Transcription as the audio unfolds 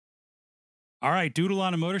All right, Doodle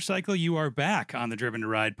on a motorcycle, you are back on the Driven to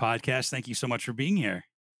Ride podcast. Thank you so much for being here.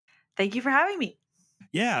 Thank you for having me.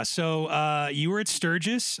 Yeah, so you were at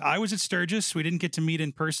Sturgis. I was at Sturgis. We didn't get to meet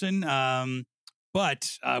in person,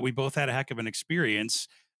 but we both had a heck of an experience.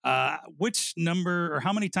 Which number or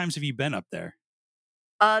how many times have you been up there?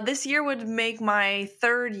 This year would make my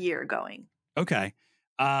third year going. Okay.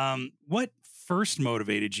 What first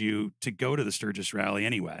motivated you to go to the Sturgis rally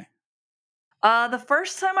anyway? The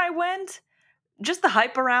first time I went, just the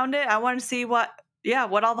hype around it. I wanted to see what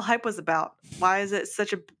all the hype was about. Why is it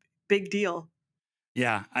such a big deal?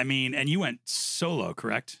 Yeah, I mean, and you went solo,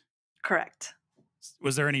 correct? Correct.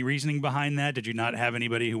 Was there any reasoning behind that? Did you not have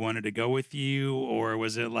anybody who wanted to go with you, or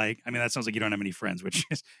was it like? I mean, that sounds like you don't have any friends, which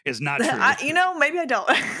is not true. Maybe I don't.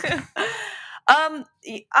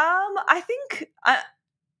 I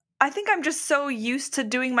think I'm just so used to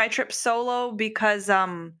doing my trip solo because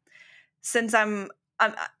since I'm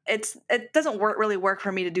it doesn't really work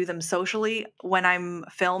for me to do them socially when I'm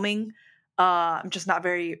filming. I'm just not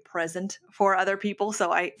very present for other people,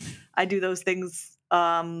 so I do those things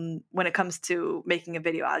when it comes to making a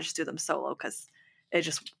video. I just do them solo because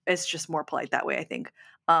it's just more polite that way, I think.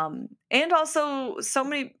 And also,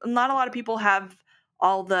 not a lot of people have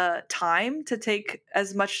all the time to take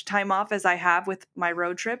as much time off as I have with my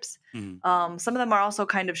road trips. Mhm. Some of them are also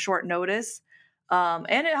kind of short notice.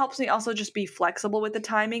 And it helps me also just be flexible with the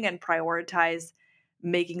timing and prioritize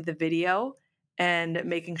making the video and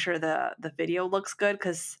making sure the video looks good.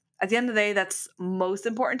 Because at the end of the day, that's most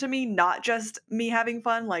important to me, not just me having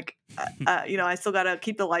fun. Like, I still got to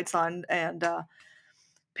keep the lights on and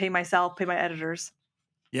pay my editors.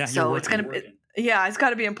 Yeah, you're So it's working. it's got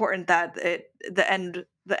to be important that the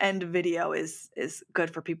end video is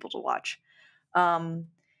good for people to watch.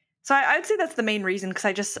 So I'd say that's the main reason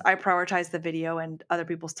because I prioritize the video and other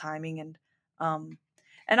people's timing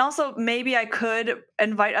and also maybe I could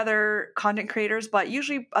invite other content creators, but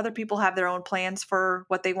usually other people have their own plans for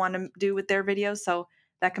what they want to do with their videos, so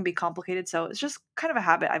that can be complicated. So it's just kind of a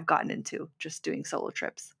habit I've gotten into, just doing solo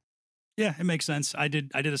trips. Yeah, it makes sense. I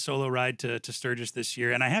did a solo ride to Sturgis this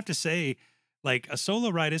year, and I have to say, like a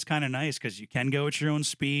solo ride is kind of nice because you can go at your own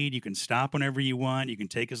speed. You can stop whenever you want. You can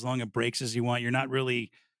take as long a breaks as you want. You're not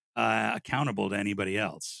really accountable to anybody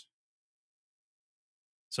else.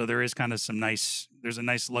 So there is kind of there's a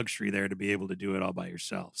nice luxury there to be able to do it all by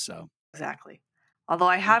yourself. So Exactly. Although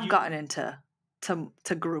I did have you? gotten into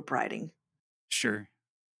to group riding. Sure.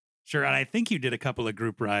 Sure, and I think you did a couple of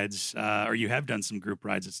group rides, or you have done some group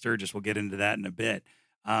rides at Sturgis. We'll get into that in a bit.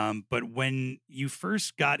 But when you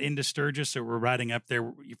first got into Sturgis or were riding up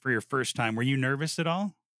there for your first time, were you nervous at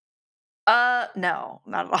all? No,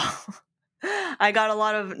 not at all. I got a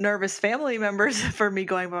lot of nervous family members for me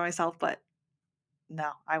going by myself, but no,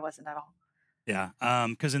 I wasn't at all. Yeah,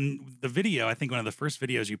 because in the video, I think one of the first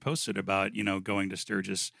videos you posted about going to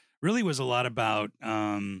Sturgis really was a lot about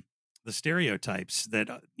the stereotypes that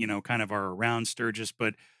kind of are around Sturgis,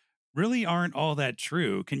 but really aren't all that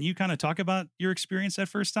true. Can you kind of talk about your experience that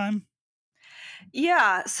first time?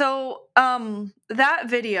 Yeah, so that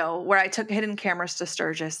video where I took hidden cameras to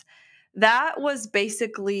Sturgis, that was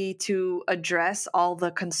basically to address all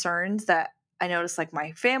the concerns that I noticed like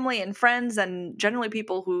my family and friends and generally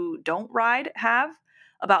people who don't ride have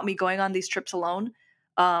about me going on these trips alone.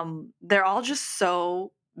 They're all just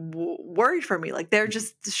so worried for me. Like they're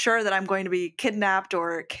just sure that I'm going to be kidnapped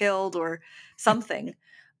or killed or something.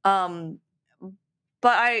 Um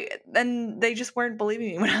but they just weren't believing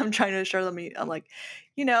me when I'm trying to assure them. I'm like,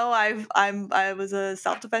 I was a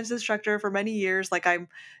self defense instructor for many years. Like I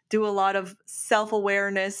do a lot of self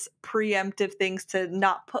awareness, preemptive things to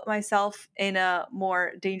not put myself in a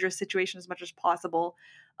more dangerous situation as much as possible.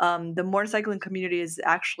 The motorcycling community is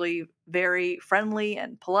actually very friendly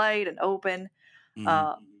and polite and open. Hmm.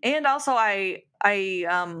 And also, I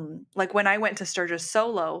like when I went to Sturgis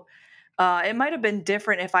solo. It might have been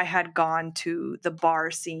different if I had gone to the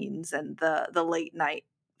bar scenes and the late night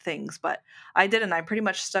things, but I didn't. I pretty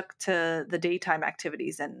much stuck to the daytime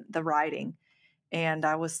activities and the riding, and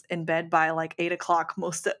I was in bed by like 8 o'clock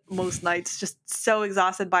most nights, just so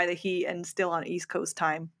exhausted by the heat and still on East Coast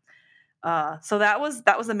time. So that was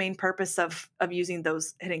the main purpose of using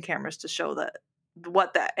those hidden cameras to show that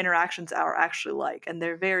what the interactions are actually like, and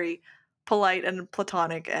they're very polite and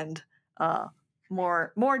platonic and uh,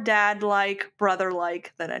 more dad like, brother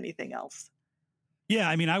like than anything else. Yeah,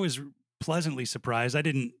 I mean, I was pleasantly surprised. I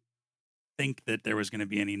didn't think that there was going to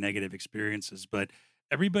be any negative experiences, but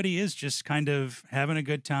everybody is just kind of having a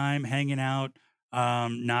good time, hanging out,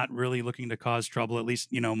 not really looking to cause trouble. At least,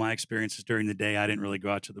 my experiences during the day, I didn't really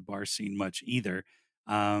go out to the bar scene much either.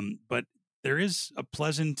 But there is a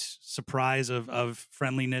pleasant surprise of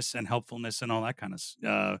friendliness and helpfulness and all that kind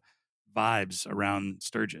of vibes around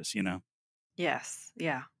Sturgis, you know? Yes.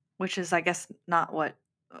 Yeah. Which is, I guess, not what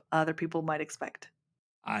other people might expect.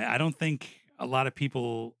 I don't think a lot of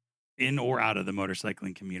people in or out of the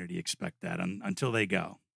motorcycling community expect that until they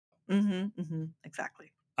go.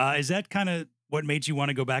 Exactly. Is that kind of what made you want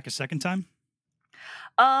to go back a second time?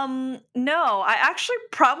 No, I actually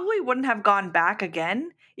probably wouldn't have gone back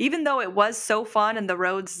again, even though it was so fun and the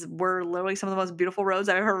roads were literally some of the most beautiful roads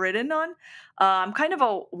I've ever ridden on. I'm kind of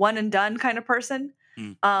a one and done kind of person.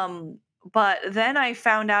 Mm. Um, but then I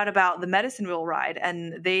found out about the Medicine Wheel ride,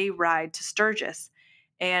 and they ride to Sturgis.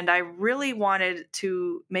 And I really wanted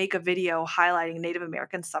to make a video highlighting Native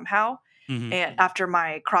Americans somehow. Hmm. And after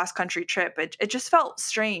my cross country trip, it just felt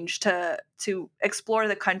strange to explore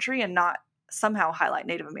the country and not somehow highlight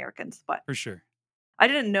Native Americans. But For sure. I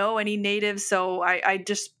didn't know any natives, so I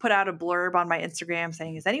just put out a blurb on my Instagram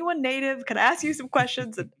saying, "Is anyone native? Can I ask you some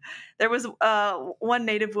questions?" And there was one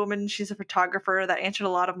native woman. She's a photographer that answered a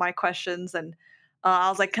lot of my questions, and I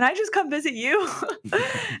was like, "Can I just come visit you?"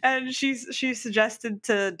 And she suggested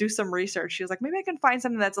to do some research. She was like, "Maybe I can find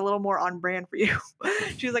something that's a little more on brand for you."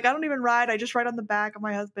 She was like, "I don't even ride. I just ride on the back of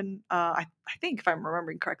my husband." I think if I'm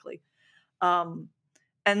remembering correctly. Um,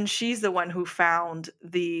 and she's the one who found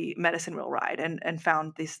the Medicine Wheel ride and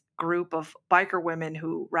found this group of biker women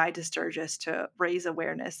who ride to Sturgis to raise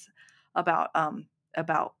awareness about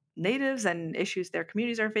natives and issues their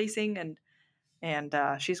communities are facing, and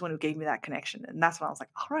she's the one who gave me that connection, and that's when I was like,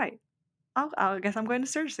 all right, I guess I'm going to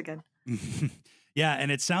Sturgis again. Yeah,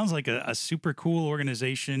 and it sounds like a super cool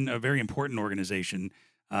organization, a very important organization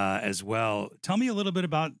as well. Tell me a little bit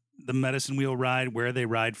about the Medicine Wheel ride, where they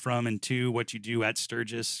ride from, and two, what you do at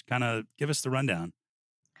Sturgis. Kind of give us the rundown.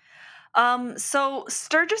 So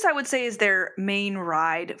Sturgis, I would say, is their main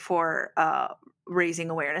ride for raising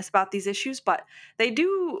awareness about these issues, but they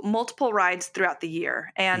do multiple rides throughout the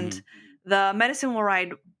year. And Hmm. the Medicine Wheel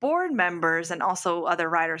Ride board members and also other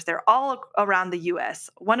riders, they're all around the U.S.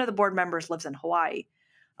 One of the board members lives in Hawaii,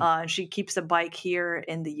 and she keeps a bike here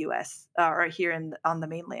in the U.S. Or here on the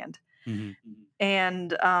mainland. Hmm.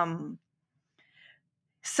 And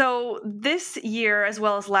so this year, as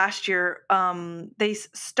well as last year, they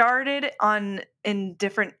started in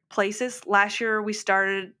different places. Last year, we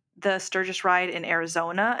started the Sturgis ride in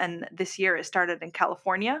Arizona, and this year it started in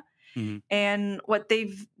California. Hmm. And what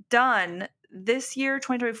they've done this year,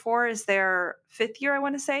 2024, is their fifth year, I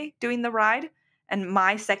want to say, doing the ride, and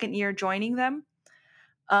my second year joining them.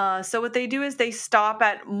 So what they do is they stop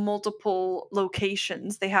at multiple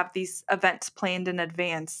locations. They have these events planned in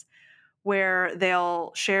advance where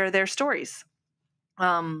they'll share their stories.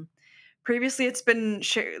 Um, Previously,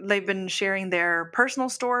 they've been sharing their personal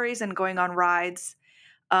stories and going on rides.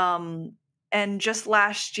 Um, and just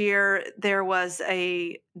last year, there was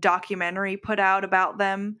a documentary put out about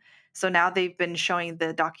them. So now they've been showing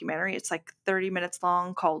the documentary. It's like 30 minutes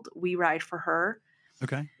long, called "We Ride for Her"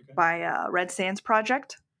 Okay. by Red Sands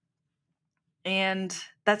Project. And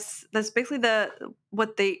that's basically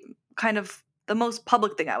what they kind of the most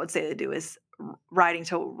public thing I would say they do is writing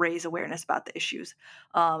to raise awareness about the issues.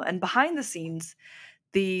 And behind the scenes,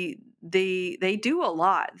 they do a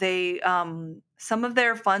lot. They some of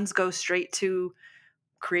their funds go straight to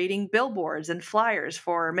creating billboards and flyers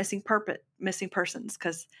for missing persons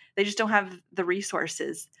because they just don't have the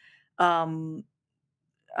resources. Um,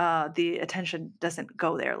 the attention doesn't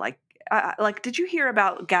go there. Like, did you hear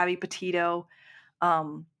about Gabby Petito?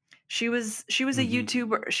 Um, she was a Hmm.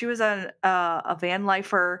 YouTuber. She was a van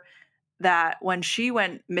lifer that when she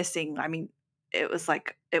went missing, I mean, it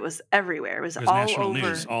was everywhere. It was It was all national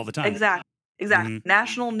news over. all the time. Exactly, exactly. Hmm.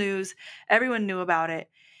 National news. Everyone knew about it,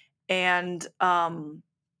 and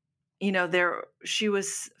there she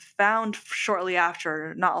was found shortly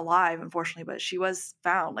after, not alive, unfortunately, but she was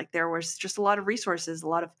found. Like there was just a lot of resources, a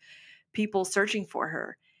lot of people searching for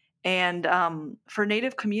her, and for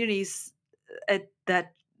Native communities,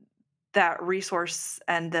 that resource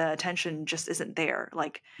and the attention just isn't there.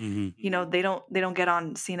 Like, Hmm. they don't get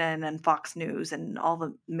on CNN and Fox News and all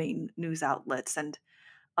the main news outlets, and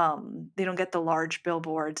they don't get the large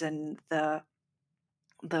billboards and the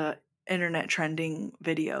internet trending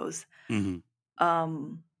videos. Hmm.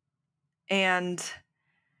 Um, and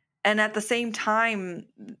at the same time,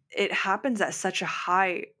 it happens at such a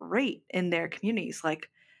high rate in their communities. Like,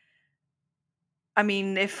 I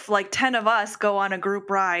mean, if like 10 of us go on a group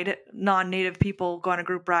ride, non-native people go on a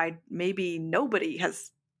group ride, maybe nobody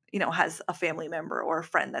has a family member or a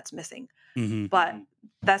friend that's missing. Hmm. But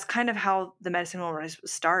that's kind of how the Medicine Wheel Race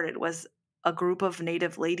started, was a group of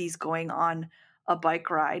native ladies going on a bike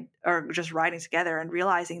ride or just riding together and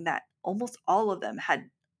realizing that almost all of them had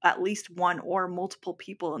at least one or multiple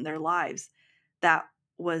people in their lives that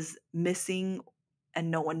was missing and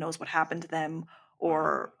no one knows what happened to them Wow.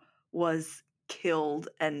 or was killed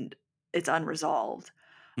and it's unresolved,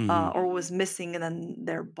 Hmm. or was missing and then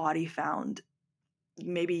their body found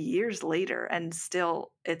maybe years later and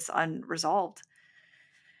still it's unresolved.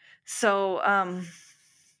 So,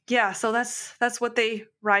 yeah, so that's what they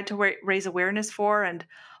ride to raise awareness for, and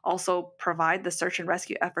also provide the search and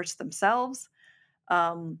rescue efforts themselves.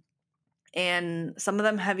 Um, and some of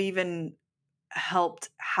them have even helped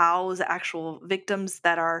house actual victims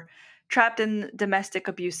that are trapped in domestic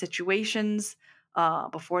abuse situations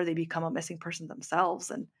before they become a missing person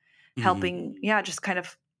themselves, and Hmm. helping, yeah, just kind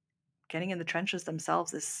of getting in the trenches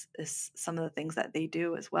themselves is some of the things that they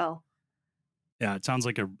do as well. Yeah, it sounds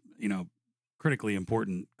like a critically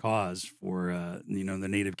important cause for the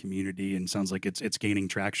Native community, and sounds like it's gaining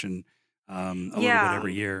traction a little bit Yeah.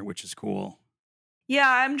 every year, which is cool. Yeah,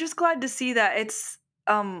 I'm just glad to see that it's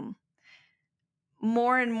um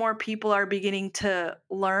more and more people are beginning to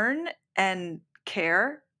learn and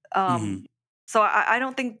care. Hmm. So I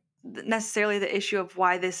don't think necessarily the issue of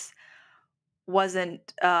why this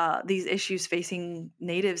wasn't these issues facing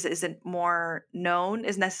natives isn't more known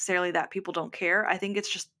is necessarily that people don't care. I think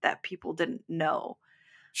it's just that people didn't know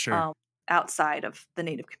Sure. um, outside of the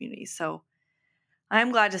native communities. So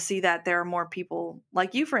I'm glad to see that there are more people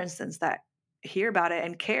like you, for instance, that hear about it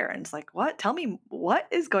and care. And it's like, what? Tell me what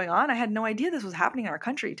is going on. I had no idea this was happening in our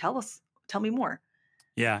country. Tell me more.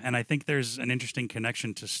 Yeah, and I think there's an interesting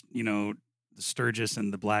connection to the Sturgis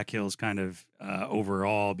and the Black Hills kind of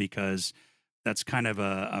overall, because that's kind of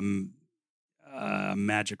a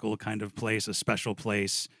magical kind of place, a special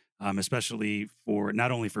place, especially for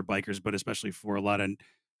not only for bikers but especially for a lot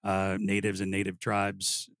of natives and native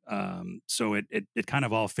tribes. So it kind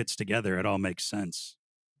of all fits together. It all makes sense.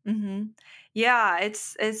 Hmm. Yeah,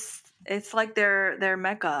 it's like their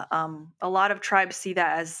mecca. A lot of tribes see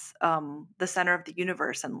that as the center of the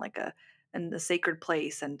universe and like a and the sacred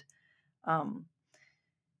place. And um,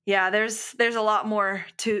 yeah, there's a lot more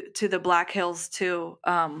to the Black Hills too,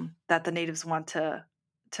 that the natives want to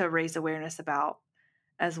raise awareness about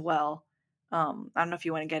as well. I don't know if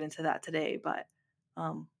you want to get into that today, but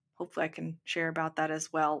hopefully I can share about that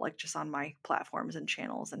as well, like just on my platforms and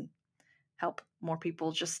channels, and help more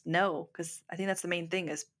people just know, because I think that's the main thing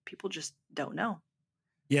is people just don't know.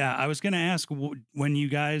 Yeah, I was going to ask, when you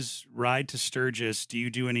guys ride to Sturgis, do you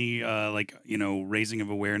do any raising of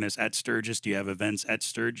awareness at Sturgis? Do you have events at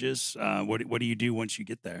Sturgis? What do you do once you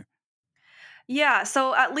get there? Yeah,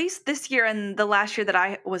 so at least this year and the last year that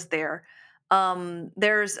I was there,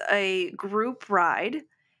 there's a group ride,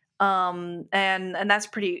 and that's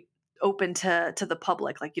pretty open to the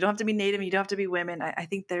public. Like you don't have to be native, you don't have to be women. I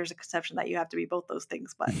think there's a conception that you have to be both those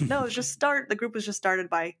things, but no, it's just start. The group was just started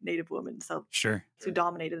by native women, so Sure. who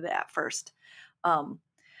dominated it at first. Um,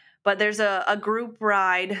 but there's a group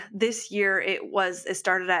ride this year. It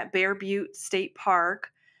started at Bear Butte State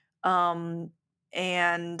Park, um,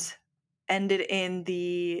 and ended in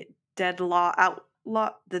the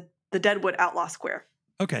the Deadwood Outlaw Square,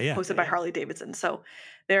 Okay. Yeah. hosted by Harley Davidson. So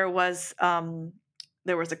there was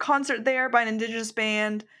there was a concert there by an indigenous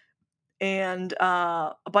band, and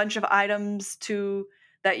a bunch of items to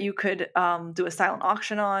that you could do a silent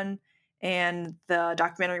auction on, and the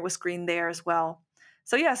documentary was screened there as well.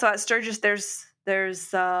 So yeah, so at Sturgis there's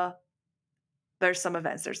some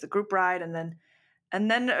events. There's the group ride, and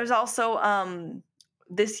then there's also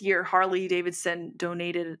this year Harley Davidson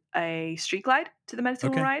donated a street glide to the Medicine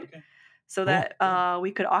Wheel Okay. Ride, so Cool. that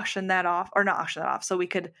we could auction that off, or not auction that off, so we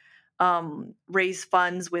could raise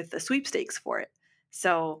funds with the sweepstakes for it.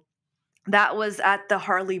 So that was at the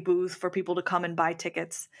Harley booth for people to come and buy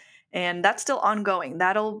tickets, and that's still ongoing.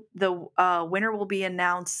 That'll the winner will be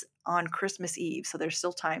announced on Christmas Eve, so there's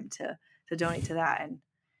still time to donate to that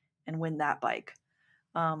and win that bike.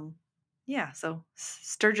 Um, yeah, so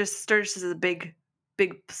Sturgis is a big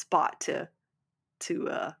spot to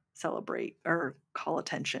celebrate or call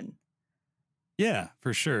attention. Yeah,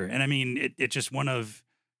 for sure. And I mean, it's just one of,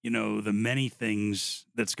 the many things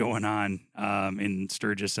that's going on in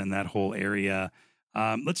Sturgis and that whole area.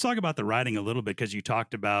 Let's talk about the riding a little bit, because you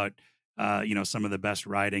talked about, some of the best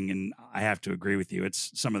riding. And I have to agree with you.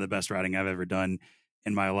 It's some of the best riding I've ever done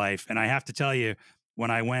in my life. And I have to tell you, when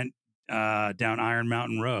I went down Iron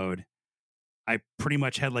Mountain Road, I pretty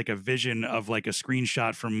much had like a vision of like a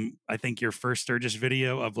screenshot from, I think, your first Sturgis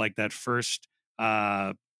video of like that first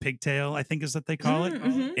pigtail, I think is that they call it,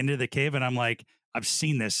 Mm-hmm. into the cave. And I'm like, I've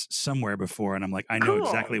seen this somewhere before. And I'm like, I know Cool.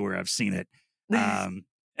 exactly where I've seen it. Um,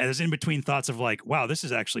 And there's in between thoughts of like, wow, this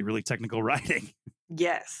is actually really technical riding.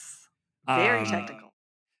 Yes. Very Um, technical.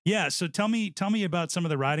 yeah. So tell me about some of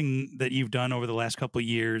the riding that you've done over the last couple of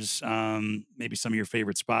years. Maybe some of your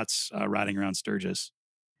favorite spots riding around Sturgis.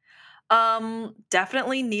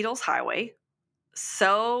 Definitely Needles Highway.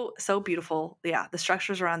 So beautiful. Yeah, the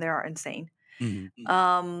structures around there are insane. Mhm.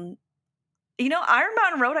 Um, Iron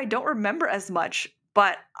Mountain Road, I don't remember as much,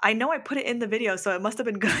 but I know I put it in the video, so it must have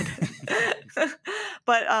been good.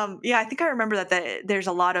 But yeah, I think I remember that there's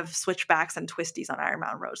a lot of switchbacks and twisties on Iron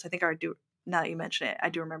Mountain Road. So I think I do. Now that you mention it, I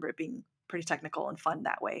do remember it being pretty technical and fun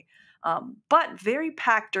that way. But very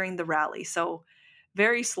packed during the rally, so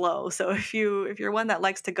very slow. So if you're one that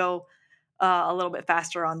likes to go a little bit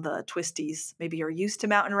faster on the twisties, maybe you're used to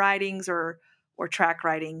mountain ridings or track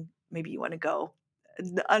riding, maybe you want to go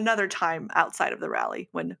another time outside of the rally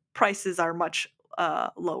when prices are much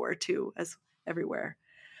lower too, as everywhere.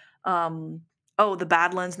 Um, oh, the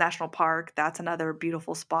Badlands National Park, that's another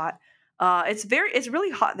beautiful spot. It's really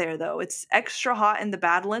hot there though. It's extra hot in the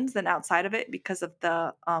Badlands than outside of it because of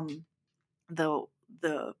the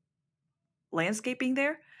the landscaping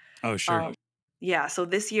there. Oh, sure. Yeah, so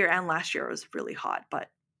this year and last year was really hot, but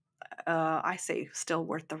I say still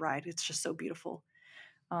worth the ride. It's just so beautiful.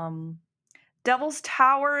 Um, Devil's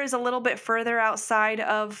Tower is a little bit further outside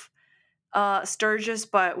of Sturgis,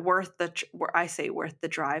 but I say worth the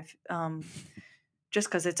drive. Just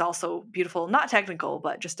because it's also beautiful, not technical,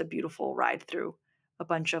 but just a beautiful ride through a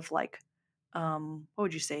bunch of like, what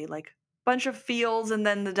would you say, like bunch of fields, and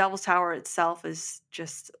then the Devil's Tower itself is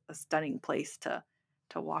just a stunning place to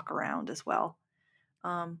walk around as well.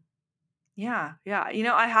 Um, yeah, yeah.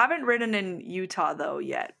 I haven't ridden in Utah though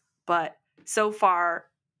yet, but so far,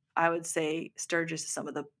 I would say Sturgis is some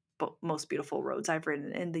of the most beautiful roads I've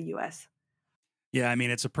ridden in the U.S. Yeah, I mean,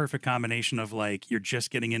 it's a perfect combination of like you're just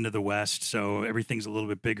getting into the West, so everything's a little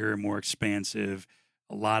bit bigger, more expansive,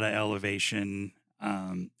 a lot of elevation.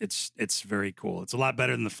 It's very cool. It's a lot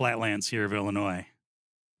better than the flatlands here of Illinois.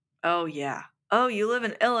 Oh yeah. Oh, you live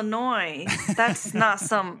in Illinois. That's not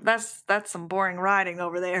that's some boring riding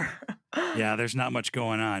over there. Yeah, there's not much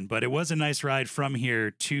going on, but it was a nice ride from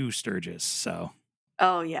here to Sturgis. So,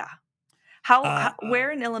 Oh yeah. uh,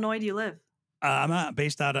 Where in Illinois do you live? I'm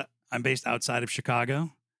based outside of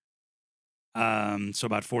Chicago. So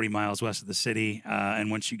about 40 miles west of the city.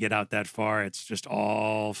 And once you get out that far, it's just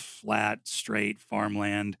all flat, straight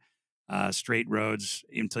farmland, straight roads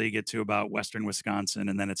until you get to about western Wisconsin,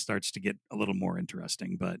 and then it starts to get a little more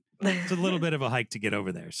interesting. But it's a little bit of a hike to get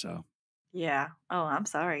over there. So, Yeah. Oh, I'm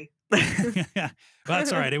sorry. yeah, well,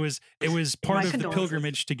 that's all right. It was My part of the condolences.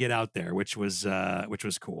 pilgrimage to get out there, which was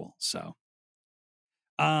cool. So,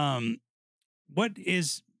 um, what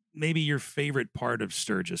is maybe your favorite part of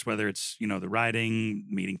Sturgis? Whether it's the riding,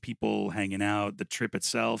 meeting people, hanging out, the trip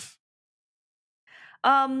itself.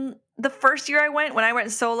 The first year I went, when I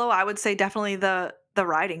went solo, I would say definitely the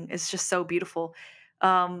riding is just so beautiful.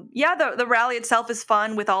 Yeah, the rally itself is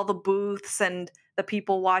fun with all the booths and the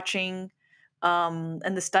people watching,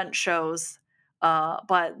 and the stunt shows.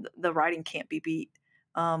 But the riding can't be beat.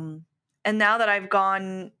 Um, and now that I've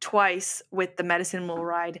gone twice with the Medicine Wheel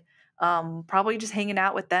ride, probably just hanging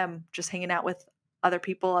out with them, just hanging out with other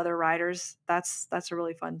people, other riders. That's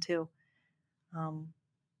really fun too. Um,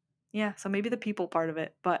 yeah, so maybe the people part of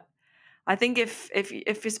it, but I think if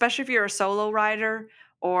especially if you're a solo rider,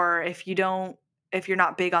 or if you're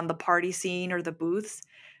not big on the party scene or the booths,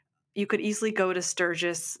 you could easily go to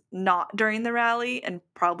Sturgis not during the rally and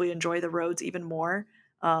probably enjoy the roads even more.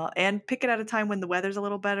 And pick it at a time when the weather's a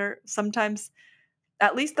little better. Sometimes,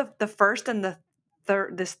 at least the first and the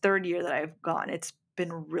third year that I've gone, it's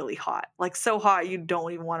been really hot, like so hot you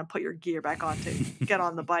don't even want to put your gear back on to get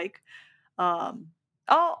on the bike. Um,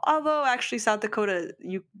 although actually South Dakota,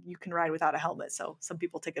 you can ride without a helmet, so some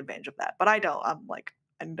people take advantage of that. But I don't. I'm like,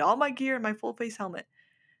 I need all my gear and my full face helmet.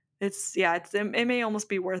 It may almost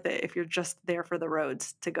be worth it if you're just there for the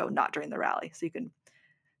roads to go not during the rally, so you can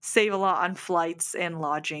save a lot on flights and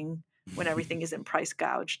lodging when everything isn't price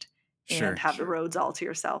gouged, and Sure. have the roads all to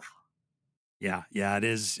yourself. Yeah, yeah, it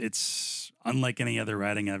is. It's unlike any other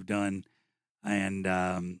riding I've done, and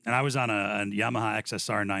I was on a Yamaha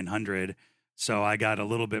XSR 900, so I got a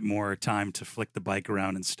little bit more time to flick the bike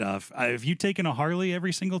around and stuff. Have you taken a Harley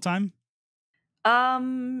every single time?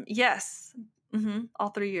 Yes. All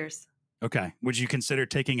 3 years. Okay. Would you consider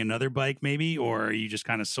taking another bike maybe, or are you just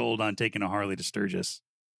kind of sold on taking a Harley to Sturgis?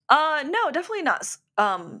 No, definitely not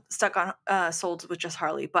stuck on sold with just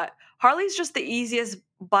Harley, but Harley's just the easiest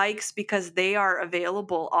bikes because they are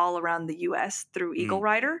available all around the US through Eagle Mm.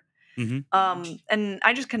 Rider. Hmm. And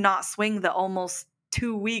I just cannot swing the almost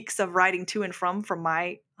 2 weeks of riding to and from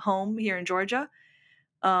my home here in Georgia.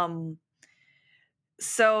 Um,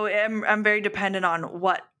 so I'm very dependent on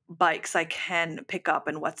what bikes I can pick up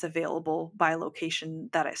and what's available by location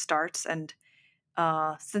that it starts. And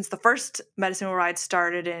since the first medicine wheel ride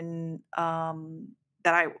started in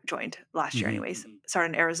that I joined last year, anyways,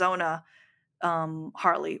 started in Arizona,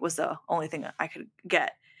 Harley was the only thing I could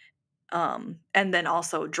get. And then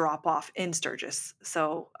also drop off in Sturgis.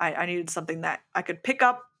 So I needed something that I could pick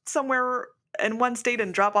up somewhere in one state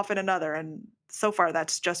and drop off in another. And so far,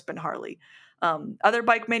 that's just been Harley. Other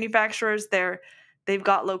bike manufacturers, they've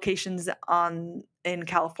got locations in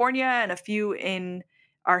California, and a few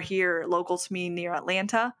are here local to me near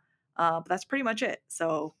Atlanta. But that's pretty much it.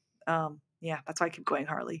 So yeah, that's why I keep going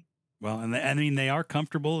Harley. Well, and I mean, they are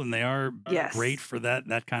comfortable and they are Yes. great for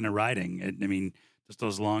that kind of riding. I mean, just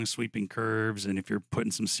those long sweeping curves. And if you're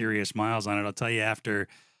putting some serious miles on it, I'll tell you, after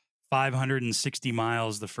 560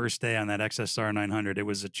 miles the first day on that XSR 900, it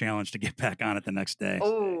was a challenge to get back on it the next day.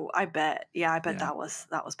 Oh, I bet. Yeah, I bet that was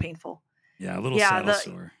painful. Yeah, a little saddle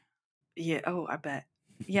sore. Yeah. Oh, I bet.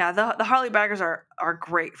 Yeah, the Harley baggers are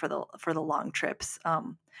great for the long trips,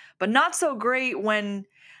 but not so great when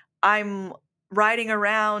I'm riding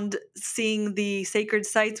around seeing the sacred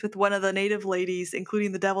sites with one of the native ladies,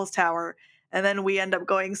 including the Devil's Tower, and then we end up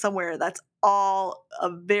going somewhere that's all a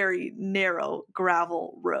very narrow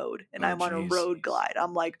gravel road, and I'm on a road glide.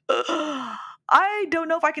 I'm like, I don't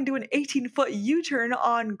know if I can do an 18-foot U-turn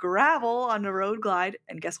on gravel on a road glide.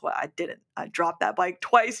 And guess what? I didn't. I dropped that bike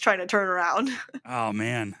twice trying to turn around. Oh,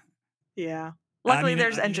 man. Yeah. Luckily,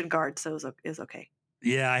 there's engine guard, so it was okay.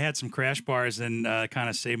 Yeah, I had some crash bars and kind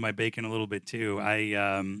of saved my bacon a little bit too.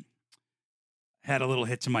 I had a little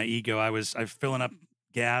hit to my ego. I was filling up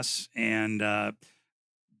gas and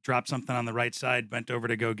dropped something on the right side, bent over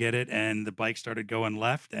to go get it, and the bike started going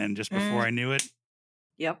left. And just before I knew it,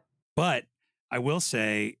 yep. But I will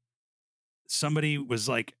say, somebody was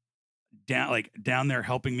down there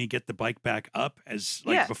helping me get the bike back up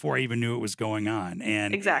before I even knew it was going on.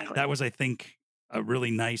 And exactly, that was, I think, a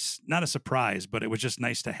really nice, not a surprise, but it was just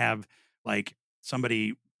nice to have like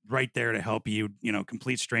somebody right there to help you,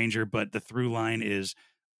 complete stranger. But the through line is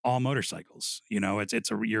all motorcycles.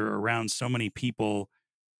 You're around so many people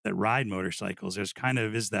that ride motorcycles. There's kind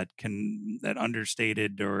of is that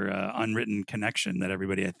understated or unwritten connection that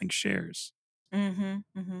everybody, I think, shares.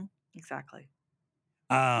 Exactly.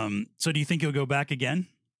 So do you think you'll go back again?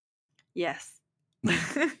 Yes.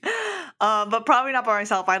 But probably not by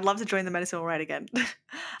myself. I'd love to join the medicine wheel ride again.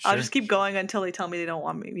 I'll just keep going until they tell me they don't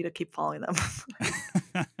want me to keep following them.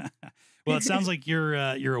 Well, it sounds like you're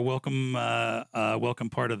a welcome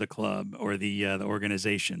part of the club or the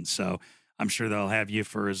organization. So I'm sure they'll have you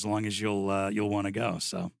for as long as you'll want to go.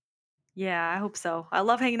 So yeah, I hope so. I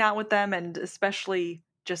love hanging out with them, and especially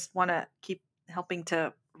just want to keep helping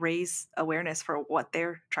to raise awareness for what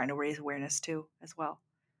they're trying to raise awareness to as well.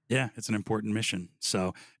 Yeah, it's an important mission.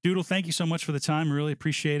 So, Doodle, thank you so much for the time. Really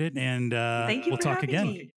appreciate it. And thank you. We'll talk again.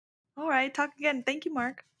 Me. All right, talk again. Thank you,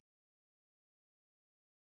 Mark.